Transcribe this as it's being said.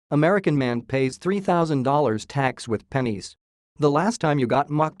American man pays $3,000 tax with pennies. The last time you got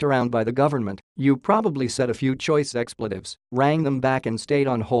mucked around by the government, you probably said a few choice expletives, rang them back and stayed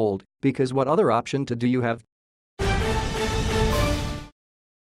on hold, because what other option do you have?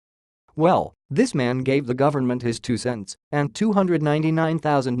 Well, this man gave the government his 2 cents and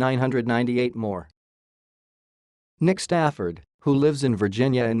 299,998 more. Nick Stafford, who lives in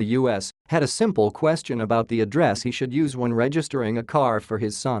Virginia in the US, had a simple question about the address he should use when registering a car for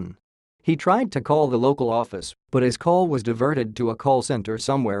his son. He tried to call the local office, but his call was diverted to a call center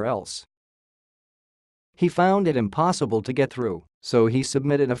somewhere else. He found it impossible to get through, so he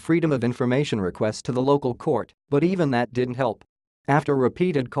submitted a Freedom of Information request to the local court, but even that didn't help. After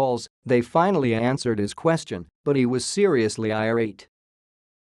repeated calls, they finally answered his question, but he was seriously irate.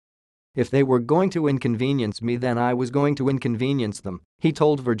 "If they were going to inconvenience me, then I was going to inconvenience them," he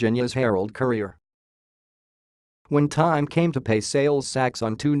told Virginia's Herald-Courier. When time came to pay sales tax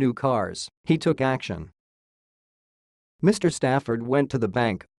on 2 new cars, he took action. Mr. Stafford went to the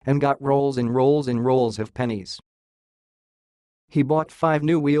bank and got rolls and rolls and rolls of pennies. He bought 5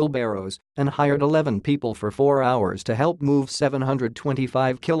 new wheelbarrows and hired 11 people for 4 hours to help move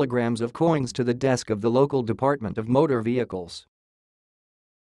 725 kilograms of coins to the desk of the local Department of Motor Vehicles.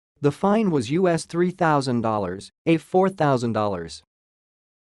 The fine was US $3,000, a $4,000.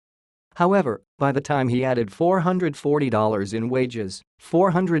 However, by the time he added $440 in wages,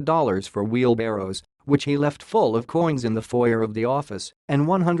 $400 for wheelbarrows, which he left full of coins in the foyer of the office, and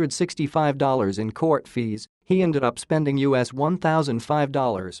 $165 in court fees, he ended up spending US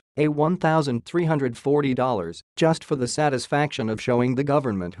 $1,005, a $1,340, just for the satisfaction of showing the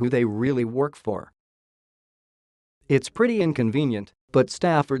government who they really work for. It's pretty inconvenient, but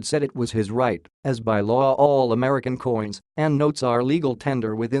Stafford said it was his right, as by law all American coins and notes are legal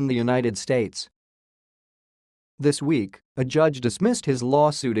tender within the United States. This week, a judge dismissed his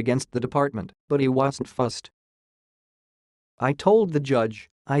lawsuit against the department, but he wasn't fussed. "I told the judge,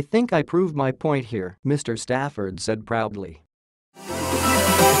 I think I proved my point here," Mr. Stafford said proudly.